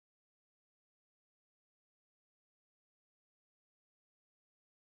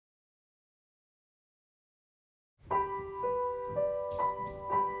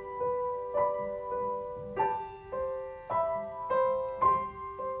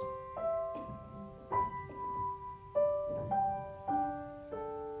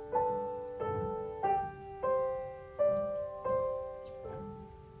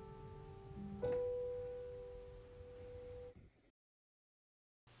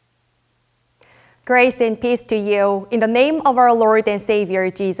Grace and peace to you in the name of our Lord and Savior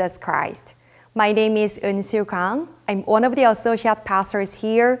Jesus Christ. My name is Eun-Soo Kang. I'm one of the associate pastors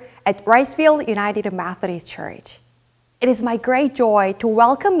here at Riceville United Methodist Church. It is my great joy to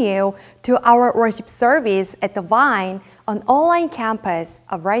welcome you to our worship service at the Vine on online campus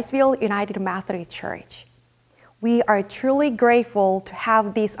of Riceville United Methodist Church. We are truly grateful to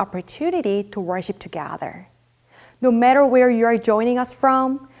have this opportunity to worship together. No matter where you are joining us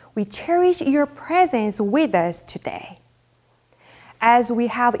from, we cherish your presence with us today. As we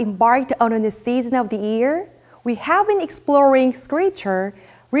have embarked on a new season of the year, we have been exploring Scripture,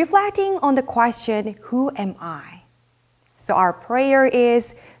 reflecting on the question, who am I? So our prayer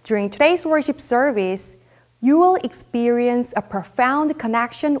is, during today's worship service, you will experience a profound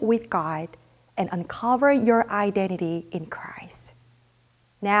connection with God and uncover your identity in Christ.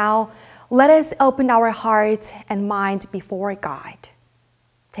 Now, let us open our heart and mind before God.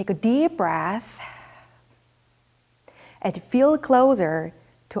 Take a deep breath and feel closer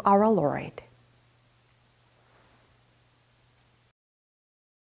to our Lord.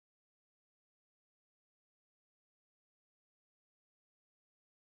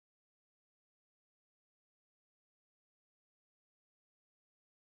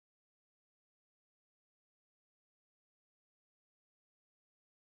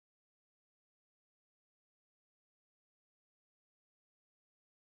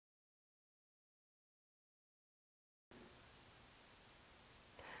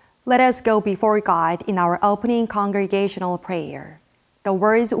 Let us go before God in our opening congregational prayer. The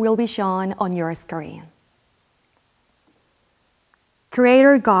words will be shown on your screen.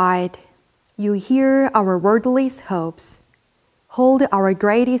 Creator God, you hear our wordless hopes, hold our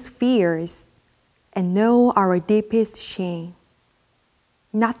greatest fears, and know our deepest shame.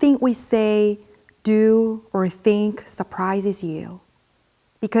 Nothing we say, do, or think surprises you,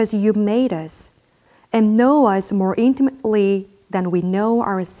 because you made us and know us more intimately than we know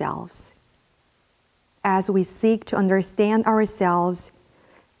ourselves. As we seek to understand ourselves,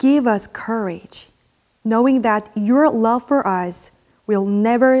 give us courage, knowing that your love for us will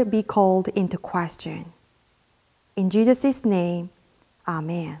never be called into question. In Jesus' name,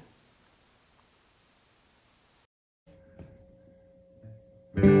 Amen.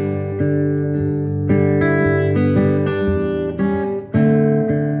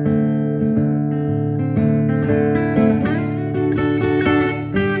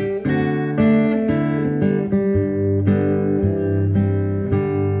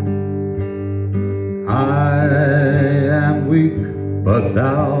 But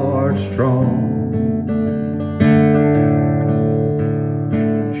thou art strong.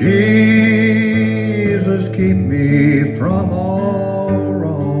 Jesus, keep me from all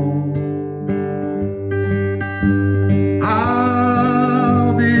wrong.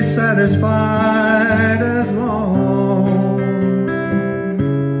 I'll be satisfied as long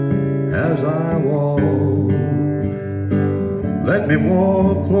as I walk. Let me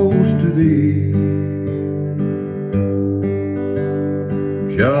walk close to thee.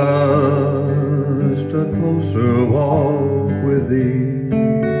 Just a closer walk with thee.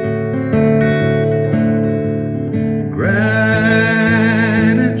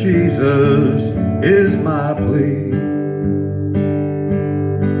 Granted, Jesus is my plea.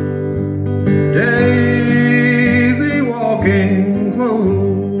 Daily walking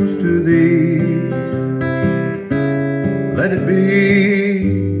close to thee. Let it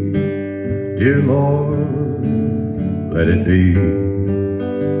be, dear Lord, let it be.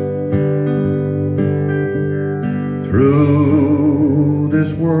 Through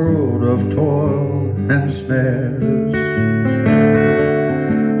this world of toil and snares,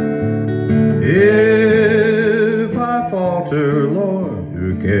 if I falter, Lord,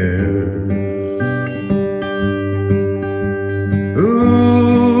 who cares?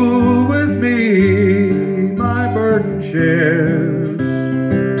 Who with me my burden shares?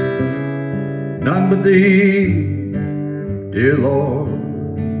 None but thee, dear Lord,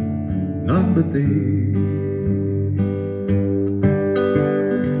 none but thee.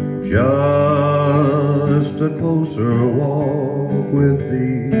 Just a closer walk with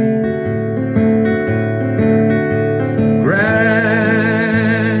thee.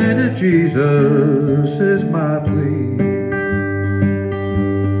 Granted, Jesus is my plea.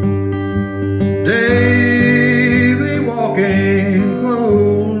 Daily walking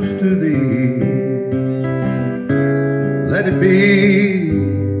close to thee. Let it be,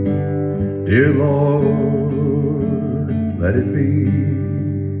 dear Lord, let it be.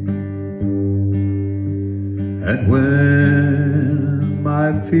 And when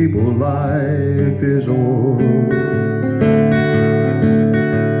my feeble life is o'er,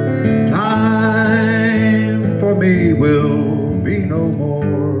 time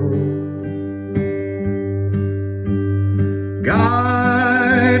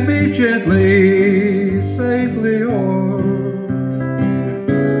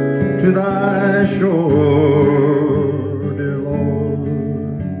shore, dear Lord,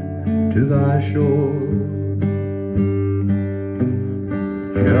 to thy shore.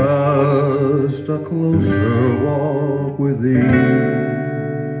 Just a closer walk with thee.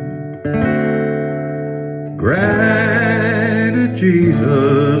 Granted,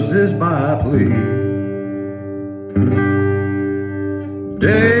 Jesus is my plea.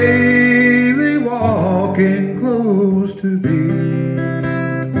 Daily walking close to thee.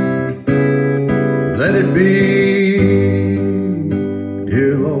 Let it be,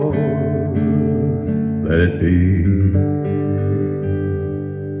 dear Lord, let it be.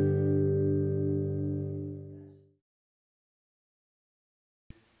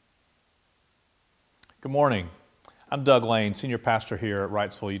 Good morning. I'm Doug Lane, Senior Pastor here at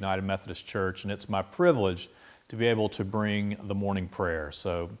Wrightsville United Methodist Church, and it's my privilege to be able to bring the morning prayer.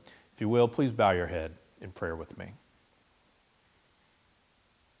 So, if you will, please bow your head in prayer with me.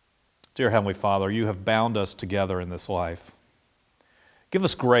 Dear Heavenly Father, you have bound us together in this life. Give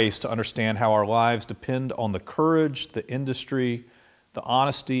us grace to understand how our lives depend on the courage, the industry, the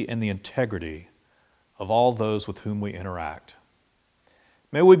honesty, and the integrity of all those with whom we interact.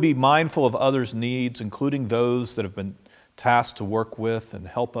 May we be mindful of others' needs, including those that have been tasked to work with and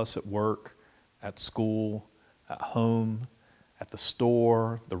help us at work, at school, at home, at the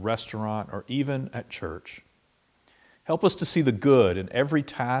store, the restaurant, or even at church. Help us to see the good in every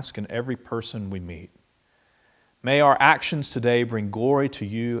task and every person we meet. May our actions today bring glory to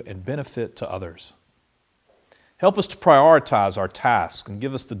you and benefit to others. Help us to prioritize our tasks and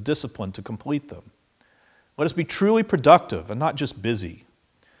give us the discipline to complete them. Let us be truly productive and not just busy.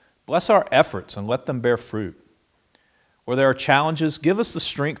 Bless our efforts and let them bear fruit. Where there are challenges, give us the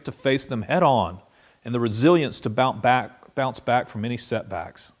strength to face them head on and the resilience to bounce back from any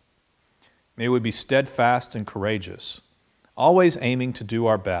setbacks. May we be steadfast and courageous, always aiming to do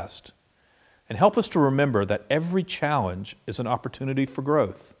our best. And help us to remember that every challenge is an opportunity for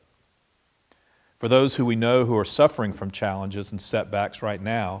growth. For those who we know who are suffering from challenges and setbacks right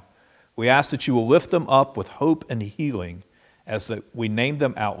now, we ask that you will lift them up with hope and healing as that we name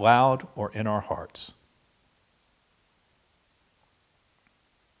them out loud or in our hearts.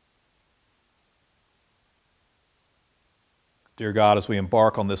 Dear God, as we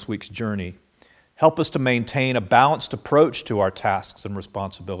embark on this week's journey, help us to maintain a balanced approach to our tasks and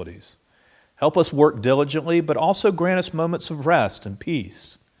responsibilities. Help us work diligently, but also grant us moments of rest and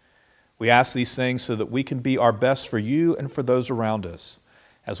peace. We ask these things so that we can be our best for you and for those around us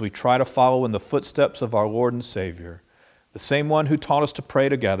as we try to follow in the footsteps of our Lord and Savior, the same one who taught us to pray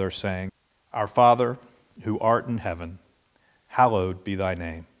together, saying, Our Father, who art in heaven, hallowed be thy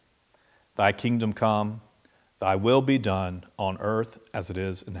name. Thy kingdom come, thy will be done on earth as it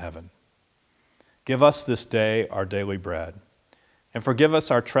is in heaven. Give us this day our daily bread, and forgive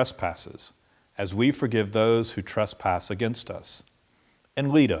us our trespasses, as we forgive those who trespass against us.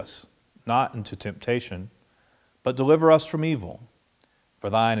 And lead us not into temptation, but deliver us from evil. For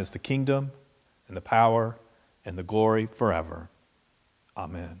thine is the kingdom, and the power, and the glory forever.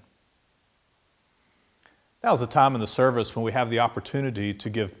 Amen. Now is a time in the service when we have the opportunity to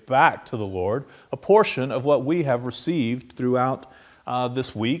give back to the Lord a portion of what we have received throughout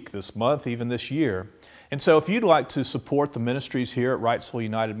this week, this month, even this year. And so if you'd like to support the ministries here at Wrightsville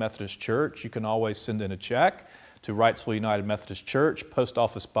United Methodist Church, you can always send in a check to Wrightsville United Methodist Church, Post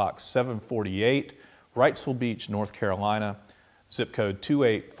Office Box 748, Wrightsville Beach, North Carolina, zip code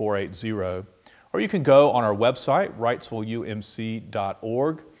 28480. Or you can go on our website,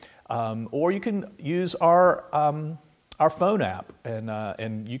 wrightsvilleumc.org, or you can use our phone app,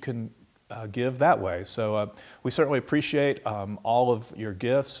 and you can give that way. So we certainly appreciate all of your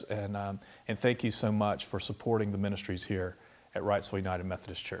gifts, and thank you so much for supporting the ministries here at Wrightsville United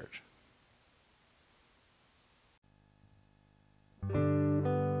Methodist Church.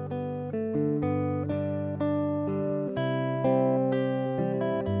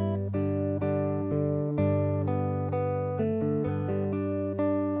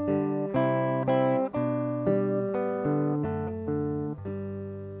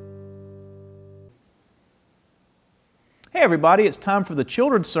 Hey everybody, it's time for the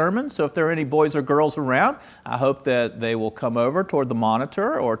children's sermon, so if there are any boys or girls around, I hope that they will come over toward the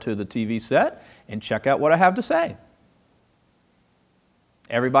monitor or to the TV set and check out what I have to say.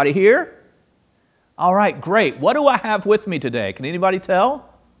 Everybody here? All right, great. What do I have with me today? Can anybody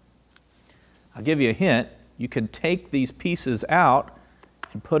tell? I'll give you a hint. You can take these pieces out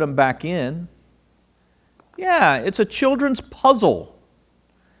and put them back in. Yeah, it's a children's puzzle,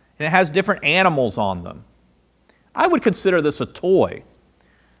 and it has different animals on them. I would consider this a toy,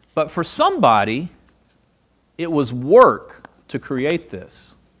 but for somebody, it was work to create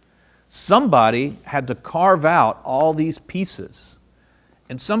this. somebody had to carve out all these pieces,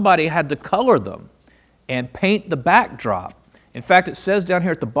 and somebody had to color them and paint the backdrop. In fact, it says down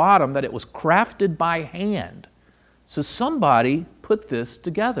here at the bottom that it was crafted by hand. So somebody put this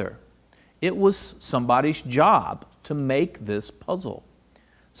together. It was somebody's job to make this puzzle.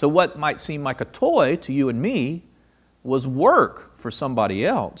 So what might seem like a toy to you and me was work for somebody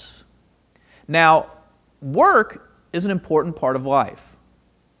else. Now, work is an important part of life.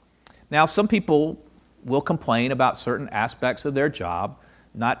 Now, some people will complain about certain aspects of their job.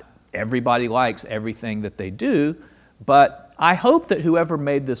 Not everybody likes everything that they do, but I hope that whoever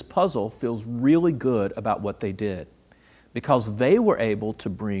made this puzzle feels really good about what they did, because they were able to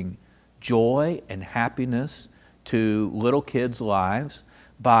bring joy and happiness to little kids' lives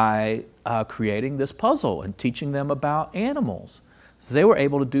by creating this puzzle and teaching them about animals. So they were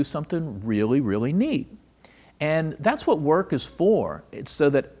able to do something really, really neat. And that's what work is for. It's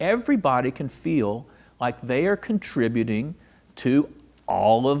so that everybody can feel like they are contributing to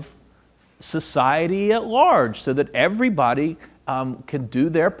all of society at large, so that everybody can do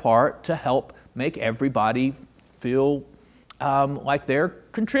their part to help make everybody feel like they're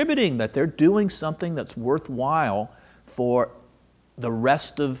contributing, that they're doing something that's worthwhile for the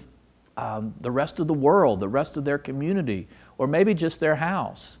rest of the world, the rest of their community, or maybe just their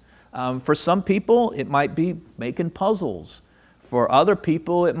house. For some people, it might be making puzzles. For other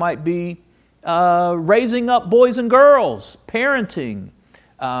people, it might be raising up boys and girls, parenting.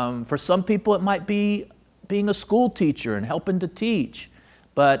 For some people, it might be being a school teacher and helping to teach.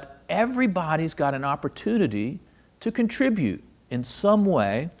 But everybody's got an opportunity to contribute in some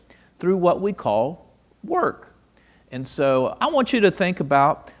way through what we call work. And so I want you to think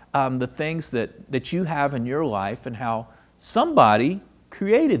about the things that you have in your life and how somebody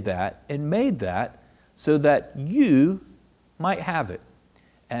created that and made that so that you might have it.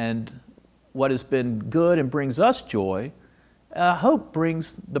 And what has been good and brings us joy, hope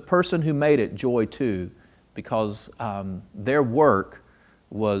brings the person who made it joy too, because their work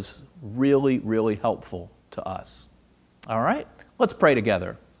was really, really helpful to us. All right, let's pray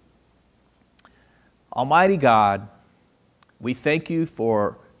together. Almighty God, we thank you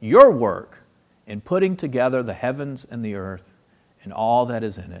for your work in putting together the heavens and the earth and all that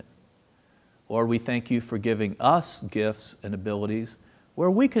is in it. Lord, we thank you for giving us gifts and abilities where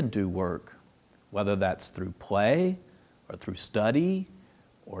we can do work, whether that's through play or through study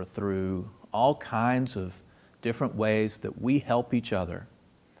or through all kinds of different ways that we help each other.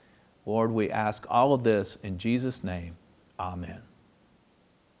 Lord, we ask all of this in Jesus' name. Amen.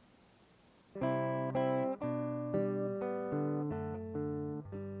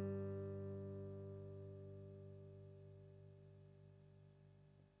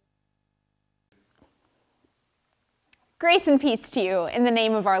 Grace and peace to you in the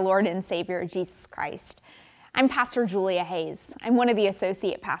name of our Lord and Savior, Jesus Christ. I'm Pastor Julia Hayes. I'm one of the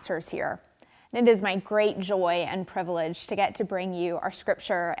associate pastors here. And it is my great joy and privilege to get to bring you our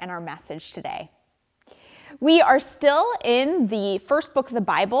scripture and our message today. We are still in the first book of the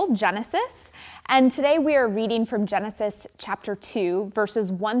Bible, Genesis, and today we are reading from Genesis chapter 2,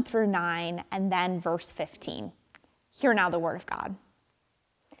 verses 1 through 9, and then verse 15. Hear now the word of God.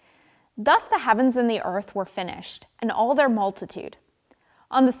 Thus the heavens and the earth were finished, and all their multitude.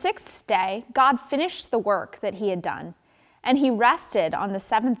 On the sixth day, God finished the work that he had done, and he rested on the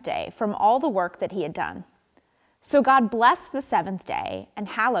seventh day from all the work that he had done. So God blessed the seventh day and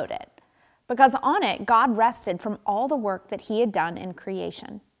hallowed it, because on it God rested from all the work that he had done in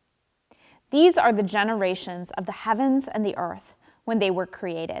creation. These are the generations of the heavens and the earth when they were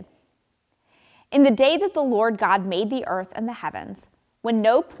created. In the day that the Lord God made the earth and the heavens, when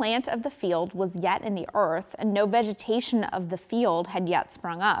no plant of the field was yet in the earth, and no vegetation of the field had yet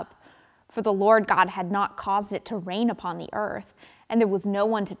sprung up, for the Lord God had not caused it to rain upon the earth, and there was no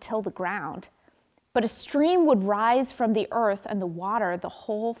one to till the ground, but a stream would rise from the earth and the water the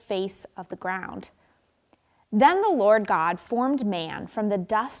whole face of the ground. Then the Lord God formed man from the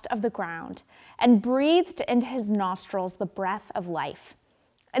dust of the ground, and breathed into his nostrils the breath of life,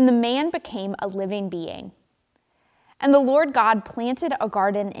 and the man became a living being. And the Lord God planted a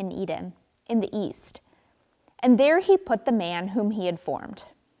garden in Eden, in the east, and there he put the man whom he had formed.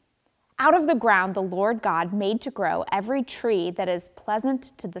 Out of the ground the Lord God made to grow every tree that is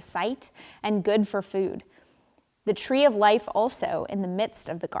pleasant to the sight and good for food, the tree of life also in the midst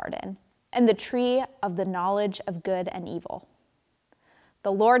of the garden, and the tree of the knowledge of good and evil.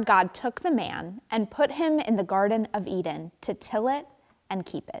 The Lord God took the man and put him in the Garden of Eden to till it and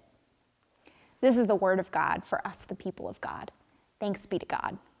keep it. This is the word of God for us, the people of God. Thanks be to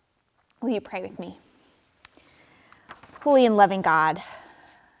God. Will you pray with me? Holy and loving God,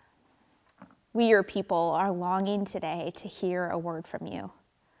 We, your people, are longing today to hear a word from you.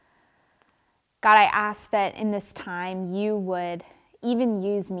 God, I ask that in this time you would even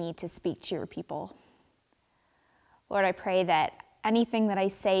use me to speak to your people. Lord, I pray that anything that I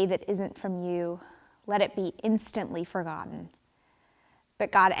say that isn't from you, let it be instantly forgotten.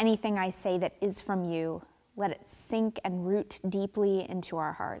 But God, anything I say that is from you, let it sink and root deeply into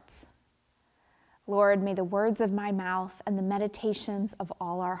our hearts. Lord, may the words of my mouth and the meditations of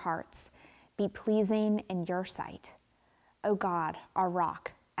all our hearts be pleasing in your sight, O God, our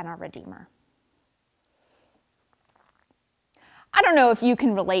rock and our Redeemer. I don't know if you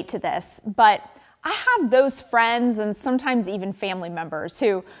can relate to this, but I have those friends and sometimes even family members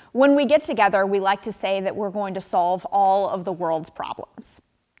who, when we get together, we like to say that we're going to solve all of the world's problems.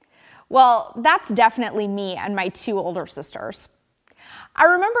 Well, that's definitely me and my two older sisters. I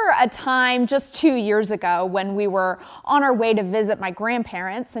remember a time just 2 years ago when we were on our way to visit my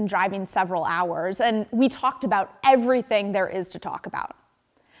grandparents and driving several hours, and we talked about everything there is to talk about.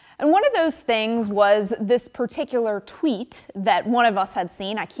 And one of those things was this particular tweet that one of us had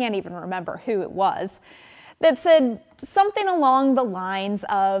seen, I can't even remember who it was, that said something along the lines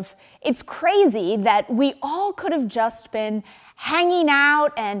of, it's crazy that we all could have just been hanging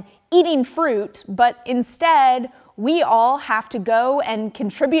out and eating fruit, but instead we all have to go and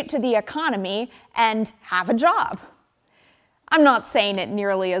contribute to the economy and have a job. I'm not saying it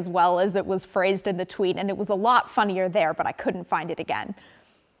nearly as well as it was phrased in the tweet, and it was a lot funnier there, but I couldn't find it again.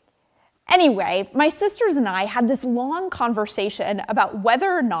 Anyway, my sisters and I had this long conversation about whether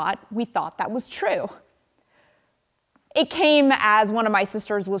or not we thought that was true. It came as one of my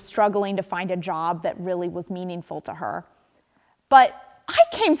sisters was struggling to find a job that really was meaningful to her. But I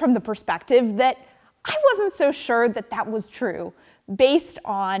came from the perspective that I wasn't so sure that that was true based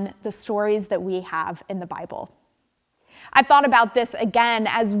on the stories that we have in the Bible. I thought about this again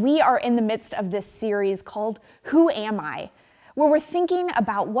as we are in the midst of this series called Who Am I?, where we're thinking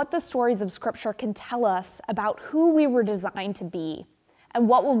about what the stories of Scripture can tell us about who we were designed to be and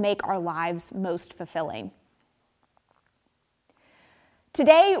what will make our lives most fulfilling.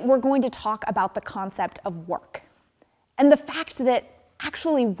 Today, we're going to talk about the concept of work and the fact that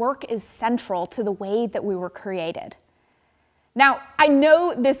actually work is central to the way that we were created. Now, I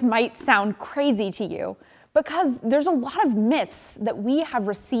know this might sound crazy to you because there's a lot of myths that we have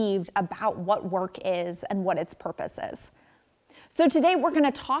received about what work is and what its purpose is. So today we're going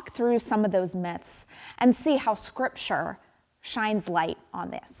to talk through some of those myths and see how Scripture shines light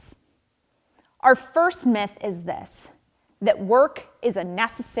on this. Our first myth is this, that work is a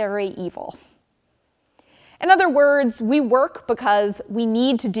necessary evil. In other words, we work because we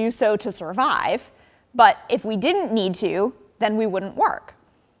need to do so to survive, but if we didn't need to, then we wouldn't work.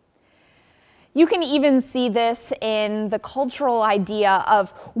 You can even see this in the cultural idea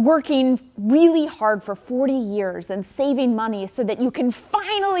of working really hard for 40 years and saving money so that you can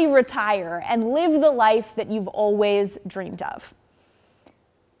finally retire and live the life that you've always dreamed of.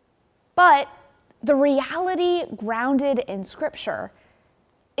 But the reality grounded in Scripture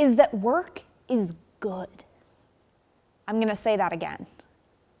is that work is good. I'm going to say that again.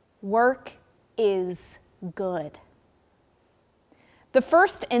 Work is good. The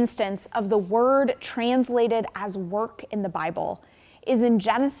first instance of the word translated as work in the Bible is in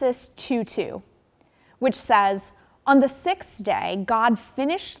Genesis 2:2, which says, "On the sixth day, God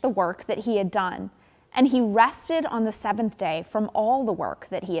finished the work that he had done, and he rested on the seventh day from all the work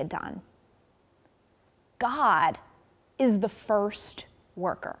that he had done." God is the first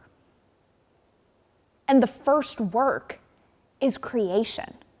worker. And the first work is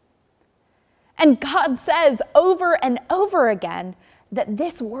creation. And God says over and over again that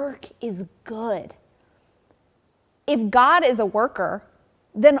this work is good. If God is a worker,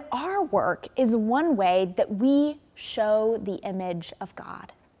 then our work is one way that we show the image of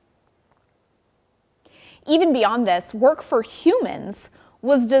God. Even beyond this, work for humans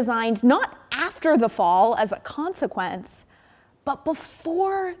was designed not after the fall as a consequence, but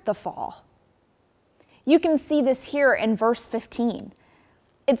before the fall. You can see this here in verse 15.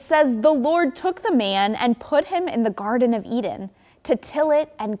 It says, "The Lord took the man and put him in the Garden of Eden to till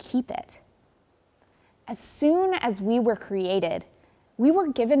it and keep it." As soon as we were created, we were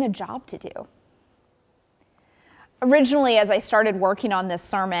given a job to do. Originally, as I started working on this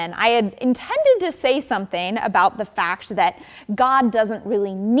sermon, I had intended to say something about the fact that God doesn't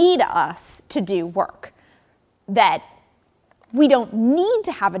really need us to do work, that we don't need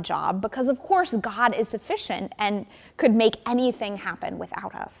to have a job because, of course, God is sufficient and could make anything happen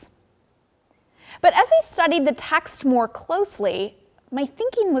without us. But as I studied the text more closely, my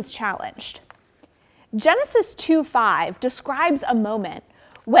thinking was challenged. Genesis 2:5 describes a moment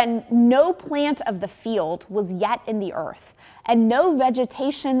when no plant of the field was yet in the earth, and no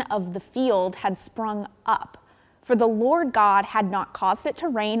vegetation of the field had sprung up, for the Lord God had not caused it to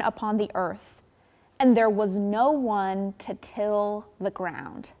rain upon the earth, and there was no one to till the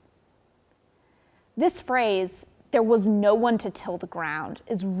ground. This phrase, "there was no one to till the ground,"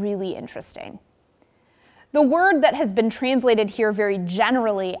 is really interesting. The word that has been translated here very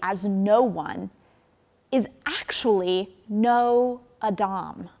generally as "no one" is actually "no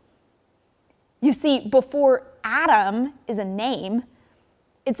Adam." You see, before Adam is a name,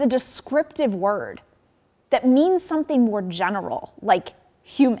 it's a descriptive word that means something more general, like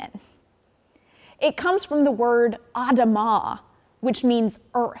human. It comes from the word Adamah, which means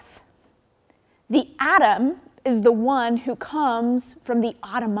earth. The Adam is the one who comes from the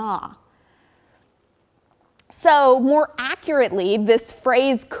Adamah. So, more accurately, this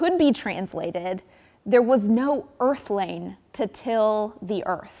phrase could be translated, "there was no earthling to till the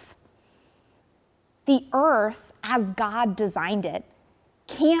earth." The earth, as God designed it,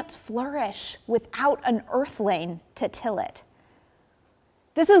 can't flourish without an earthling to till it.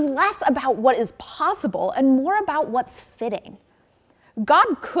 This is less about what is possible and more about what's fitting.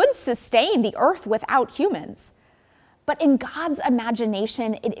 God could sustain the earth without humans, but in God's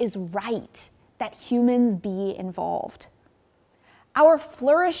imagination, it is right that humans be involved. Our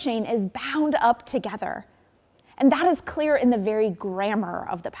flourishing is bound up together, and that is clear in the very grammar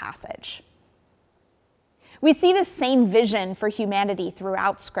of the passage. We see the same vision for humanity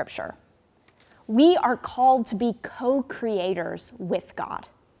throughout Scripture. We are called to be co-creators with God.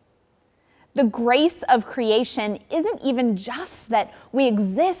 The grace of creation isn't even just that we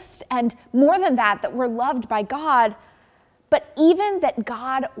exist, and more than that, that we're loved by God, but even that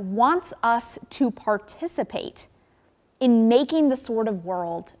God wants us to participate in making the sort of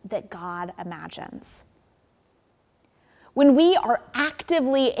world that God imagines. When we are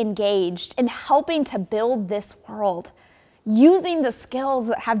actively engaged in helping to build this world, using the skills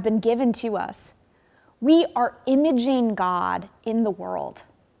that have been given to us, we are imaging God in the world.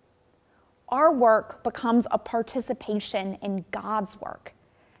 Our work becomes a participation in God's work,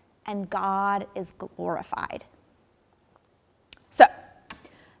 and God is glorified. So,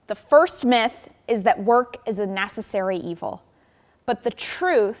 the first myth is that work is a necessary evil, but the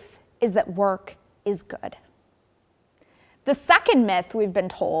truth is that work is good. The second myth we've been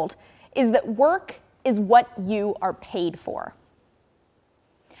told is that work is what you are paid for.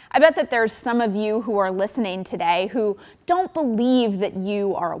 I bet that there's some of you who are listening today who don't believe that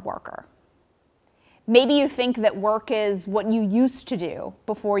you are a worker. Maybe you think that work is what you used to do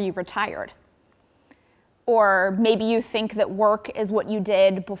before you retired. Or maybe you think that work is what you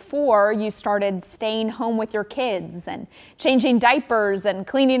did before you started staying home with your kids and changing diapers and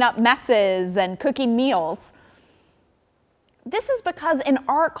cleaning up messes and cooking meals. This is because in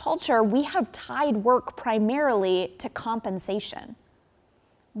our culture, we have tied work primarily to compensation.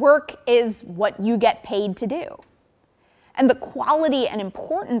 Work is what you get paid to do. And the quality and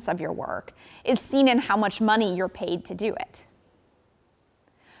importance of your work is seen in how much money you're paid to do it.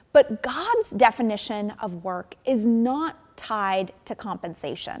 But God's definition of work is not tied to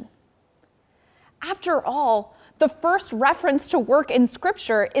compensation. After all, the first reference to work in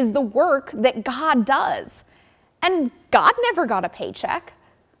Scripture is the work that God does. And God never got a paycheck.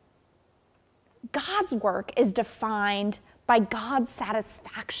 God's work is defined by God's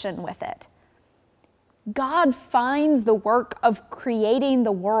satisfaction with it. God finds the work of creating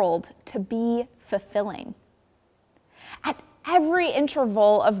the world to be fulfilling. At every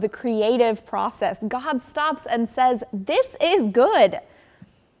interval of the creative process, God stops and says, "This is good."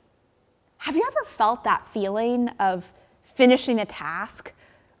 Have you ever felt that feeling of finishing a task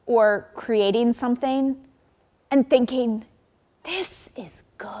or creating something and thinking, "This is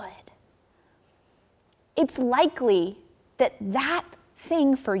good"? It's likely that that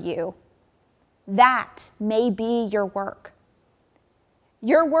thing for you, that may be your work.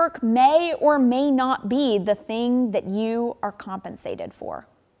 Your work may or may not be the thing that you are compensated for.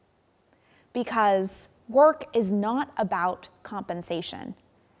 Because work is not about compensation.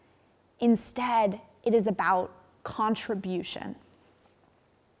 Instead, it is about contribution.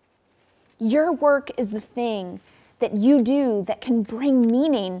 Your work is the thing that you do that can bring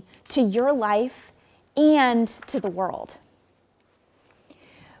meaning to your life and to the world.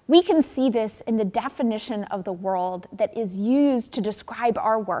 We can see this in the definition of the world that is used to describe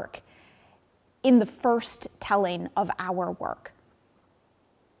our work in the first telling of our work.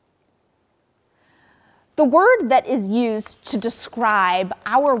 The word that is used to describe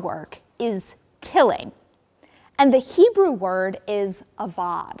our work is tilling, and the Hebrew word is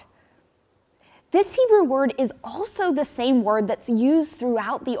avad. This Hebrew word is also the same word that's used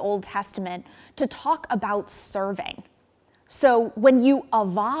throughout the Old Testament to talk about serving. So when you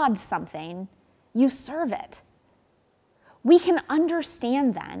avoid something, you serve it. We can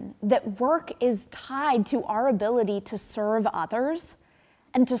understand then that work is tied to our ability to serve others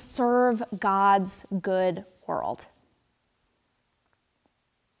and to serve God's good world.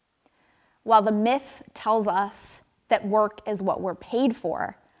 While the myth tells us that work is what we're paid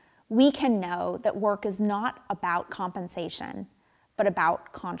for, we can know that work is not about compensation, but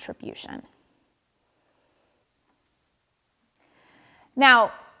about contribution.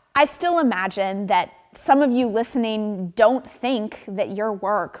 Now, I still imagine that some of you listening don't think that your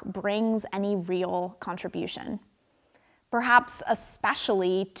work brings any real contribution, perhaps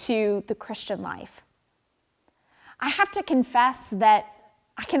especially to the Christian life. I have to confess that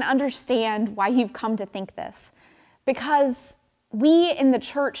I can understand why you've come to think this, because we in the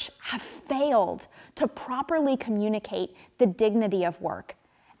church have failed to properly communicate the dignity of work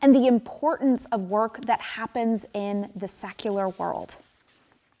and the importance of work that happens in the secular world.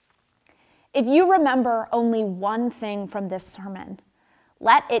 If you remember only one thing from this sermon,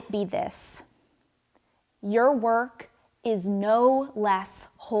 let it be this: your work is no less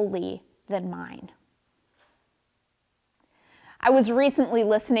holy than mine. I was recently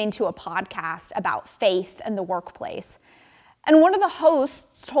listening to a podcast about faith and the workplace, and one of the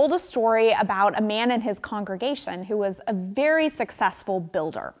hosts told a story about a man in his congregation who was a very successful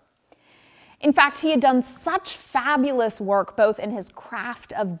builder. In fact, he had done such fabulous work both in his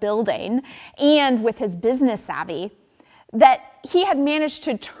craft of building and with his business savvy that he had managed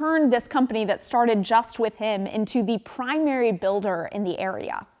to turn this company that started just with him into the primary builder in the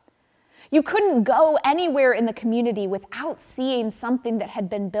area. You couldn't go anywhere in the community without seeing something that had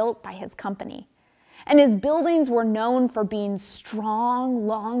been built by his company. And his buildings were known for being strong,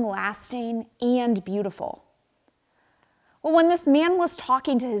 long-lasting, and beautiful. Well, when this man was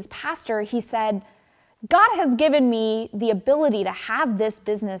talking to his pastor, he said, God has given me the ability to have this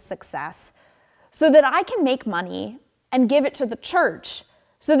business success so that I can make money and give it to the church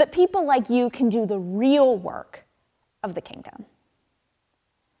so that people like you can do the real work of the kingdom.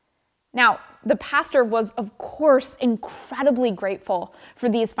 Now, the pastor was, of course, incredibly grateful for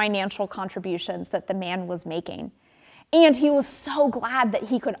these financial contributions that the man was making. And he was so glad that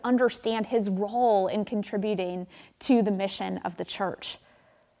he could understand his role in contributing to the mission of the church.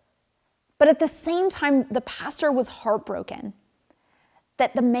 But at the same time, the pastor was heartbroken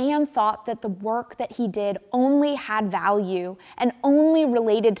that the man thought that the work that he did only had value and only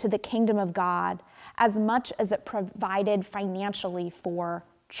related to the kingdom of God as much as it provided financially for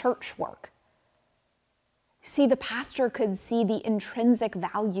church work. See, the pastor could see the intrinsic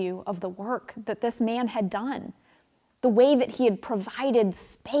value of the work that this man had done, the way that he had provided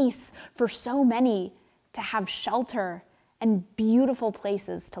space for so many to have shelter and beautiful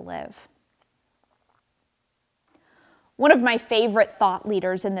places to live. One of my favorite thought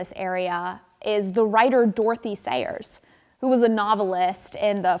leaders in this area is the writer Dorothy Sayers, who was a novelist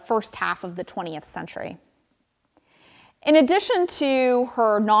in the first half of the 20th century. In addition to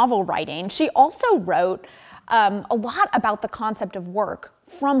her novel writing, she also wrote a lot about the concept of work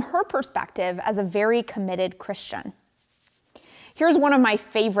from her perspective as a very committed Christian. Here's one of my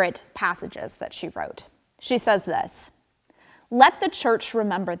favorite passages that she wrote. She says this: "Let the church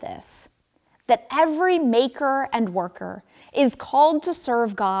remember this, that every maker and worker is called to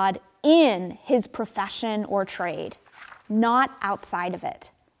serve God in his profession or trade, not outside of it.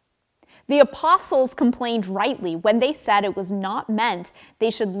 The apostles complained rightly when they said it was not meant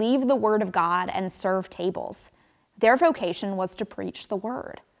they should leave the word of God and serve tables. Their vocation was to preach the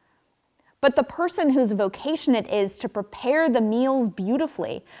word. But the person whose vocation it is to prepare the meals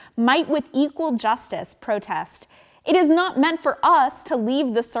beautifully might with equal justice protest, it is not meant for us to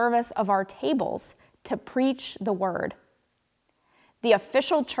leave the service of our tables to preach the word. The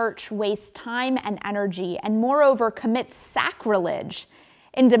official church wastes time and energy and moreover commits sacrilege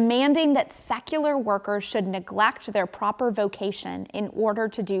in demanding that secular workers should neglect their proper vocation in order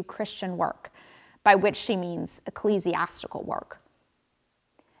to do Christian work, by which she means ecclesiastical work.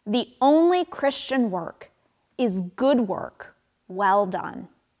 The only Christian work is good work, well done.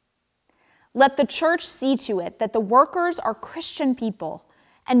 Let the church see to it that the workers are Christian people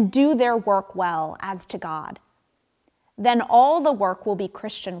and do their work well as to God. Then all the work will be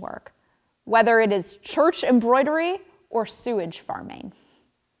Christian work, whether it is church embroidery or sewage farming.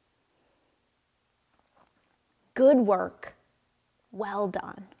 Good work, well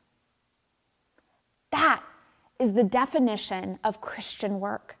done. That is the definition of Christian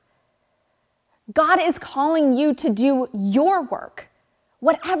work. God is calling you to do your work,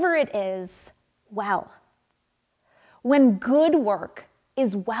 whatever it is, well. When good work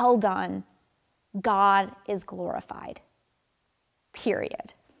is well done, God is glorified.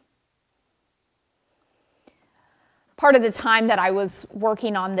 Period. Part of the time that I was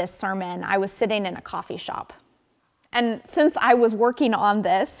working on this sermon, I was sitting in a coffee shop. And since I was working on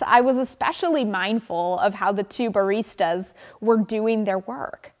this, I was especially mindful of how the two baristas were doing their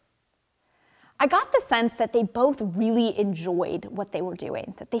work. I got the sense that they both really enjoyed what they were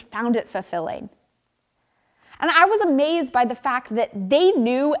doing, that they found it fulfilling. And I was amazed by the fact that they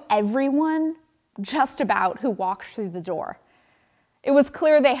knew everyone just about who walked through the door. It was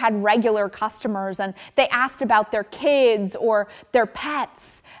clear they had regular customers, and they asked about their kids or their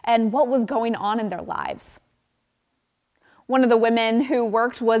pets and what was going on in their lives. One of the women who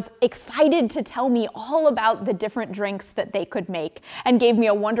worked was excited to tell me all about the different drinks that they could make and gave me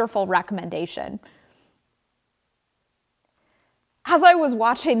a wonderful recommendation. As I was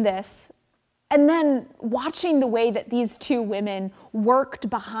watching this, and then watching the way that these two women worked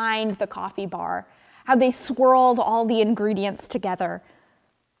behind the coffee bar, how they swirled all the ingredients together,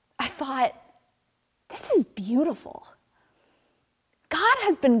 I thought, this is beautiful. God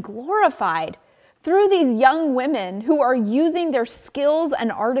has been glorified through these young women who are using their skills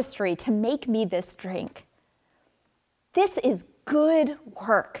and artistry to make me this drink. This is good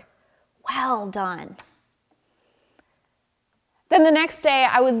work. Well done. Then the next day,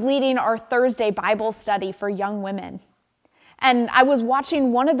 I was leading our Thursday Bible study for young women. And I was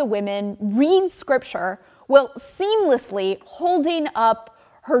watching one of the women read scripture while seamlessly holding up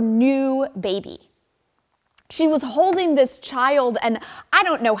her new baby. She was holding this child, and I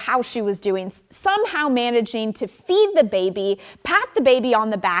don't know how she was doing, somehow managing to feed the baby, pat the baby on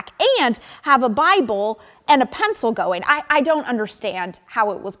the back, and have a Bible and a pencil going. I don't understand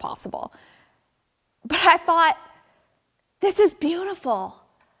how it was possible. But I thought, this is beautiful.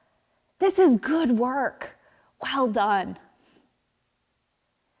 This is good work. Well done.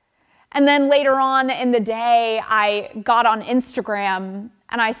 And then later on in the day, I got on Instagram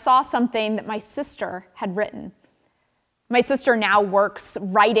and I saw something that my sister had written. My sister now works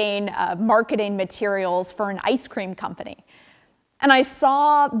writing marketing materials for an ice cream company. And I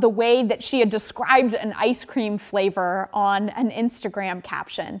saw the way that she had described an ice cream flavor on an Instagram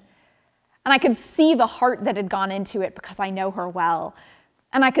caption. And I could see the heart that had gone into it because I know her well.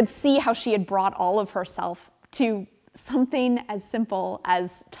 And I could see how she had brought all of herself to something as simple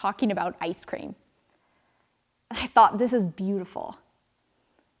as talking about ice cream. And I thought, this is beautiful.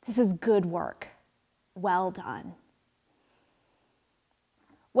 This is good work. Well done.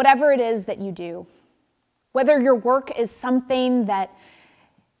 Whatever it is that you do, whether your work is something that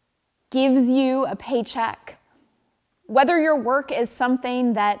gives you a paycheck, whether your work is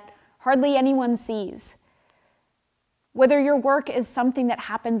something that hardly anyone sees, whether your work is something that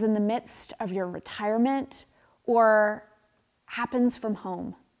happens in the midst of your retirement or happens from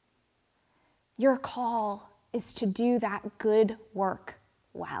home, your call is to do that good work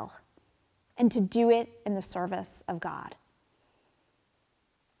well and to do it in the service of God.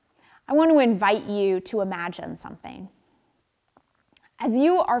 I want to invite you to imagine something. As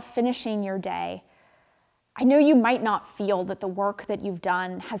you are finishing your day, I know you might not feel that the work that you've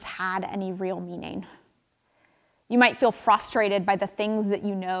done has had any real meaning. You might feel frustrated by the things that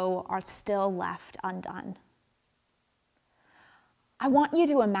you know are still left undone. I want you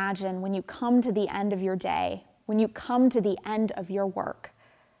to imagine when you come to the end of your day, when you come to the end of your work,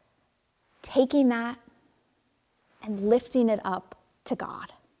 taking that and lifting it up to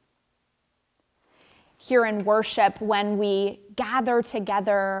God. Here in worship, when we gather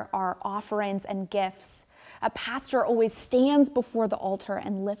together our offerings and gifts, a pastor always stands before the altar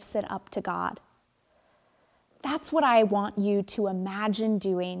and lifts it up to God. That's what I want you to imagine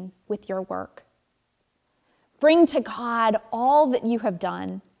doing with your work. Bring to God all that you have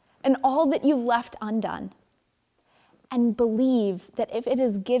done and all that you've left undone. And believe that if it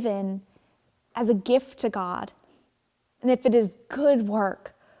is given as a gift to God, and if it is good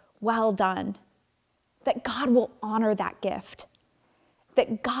work, well done, that God will honor that gift.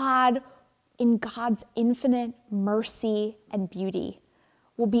 That God, in God's infinite mercy and beauty,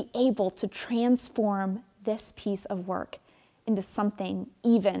 will be able to transform this piece of work into something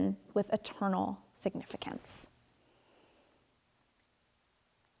even with eternal significance.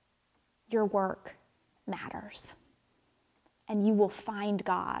 Your work matters, and you will find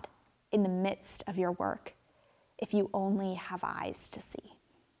God in the midst of your work if you only have eyes to see.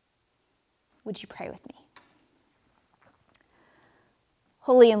 Would you pray with me?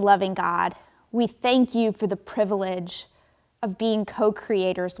 Holy and loving God, we thank you for the privilege of being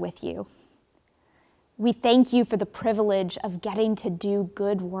co-creators with you. We thank you for the privilege of getting to do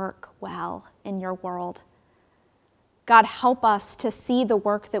good work well in your world. God, help us to see the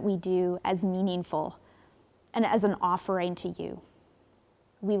work that we do as meaningful and as an offering to you.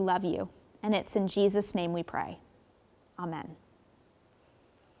 We love you, and it's in Jesus' name we pray. Amen.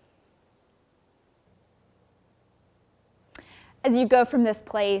 As you go from this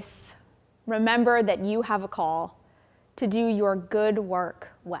place, remember that you have a call to do your good work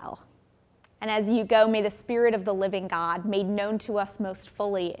well. And as you go, may the Spirit of the living God, made known to us most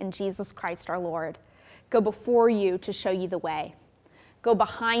fully in Jesus Christ our Lord, go before you to show you the way. Go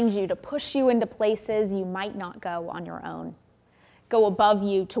behind you to push you into places you might not go on your own. Go above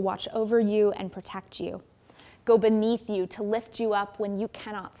you to watch over you and protect you. Go beneath you to lift you up when you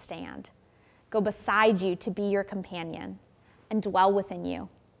cannot stand. Go beside you to be your companion and dwell within you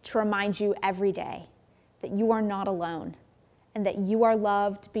to remind you every day that you are not alone and that you are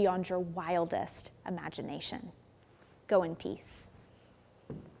loved beyond your wildest imagination. Go in peace.